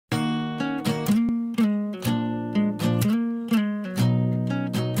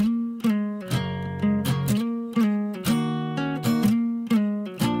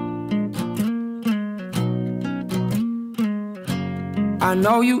I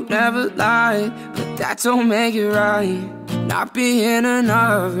know you never lied, but that don't make it right. Not being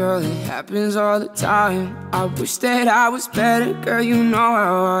enough, girl, it happens all the time. I wish that I was better, girl, you know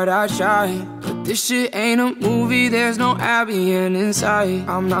how hard I try. But this shit ain't a movie, there's no happy end in sight.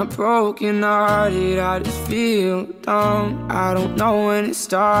 I'm not broken hearted, I just feel dumb. I don't know when it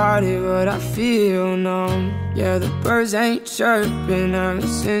started, but I feel numb. Yeah, the birds ain't chirping ever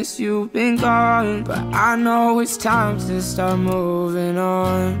since you've been gone, but I know it's time to start moving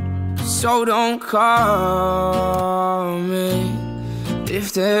on. So don't call me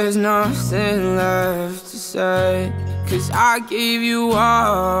if there's nothing left to say, 'cause I gave you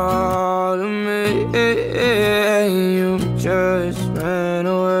all of me, you just ran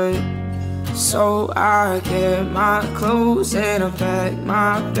away. So I get my clothes and I pack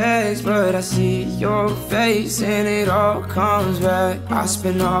my bags, but I see your face and it all comes back. I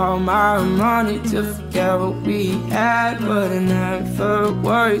spend all my money to forget what we had, but it never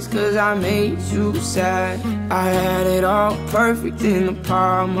works 'cause I made you sad. I had it all perfect in the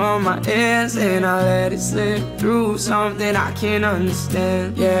palm of my hands, and I let it slip through something I can't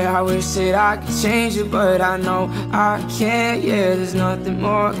understand. Yeah, I wish that I could change it, but I know I can't. Yeah, there's nothing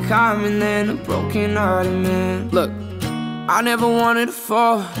more common than a broken-hearted man. Look, I never wanted to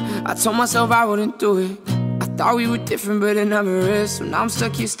fall. I told myself I wouldn't do it. I thought we were different, but it never is. So now I'm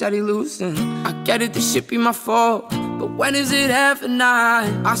stuck here steady losing. I get it, this shit be my fault, but when is it ever not?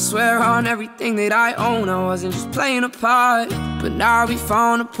 I swear on everything that I own, I wasn't just playing a part, but now we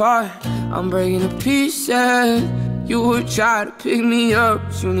falling apart. I'm breaking to pieces. You would try to pick me up,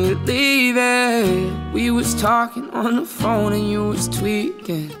 but you need to leave it. We was talking on the phone and you was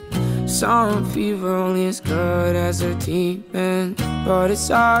tweaking. Some people are only as good as their demons, but it's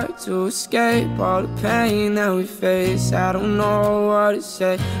hard to escape all the pain that we face. I don't know what to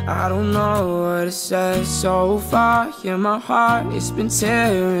say, I don't know what to say. So far, yeah, my heart, it's been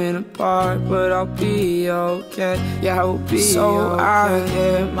tearing apart, but I'll be okay, yeah, I'll be so okay. I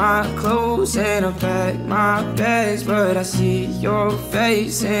get my clothes and I pack my bags, but I see your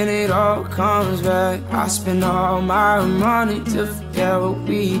face and it all comes back. I spend all my money to forget what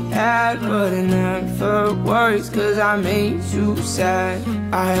we had, but it never works 'cause I made you sad.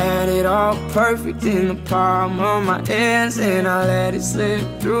 I had it all perfect in the palm of my hands, and I let it slip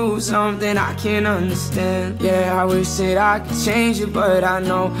through something I can't understand. Yeah, I wish that I could change it, but I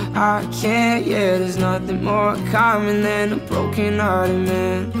know I can't. Yeah, there's nothing more common than a broken-hearted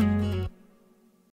man.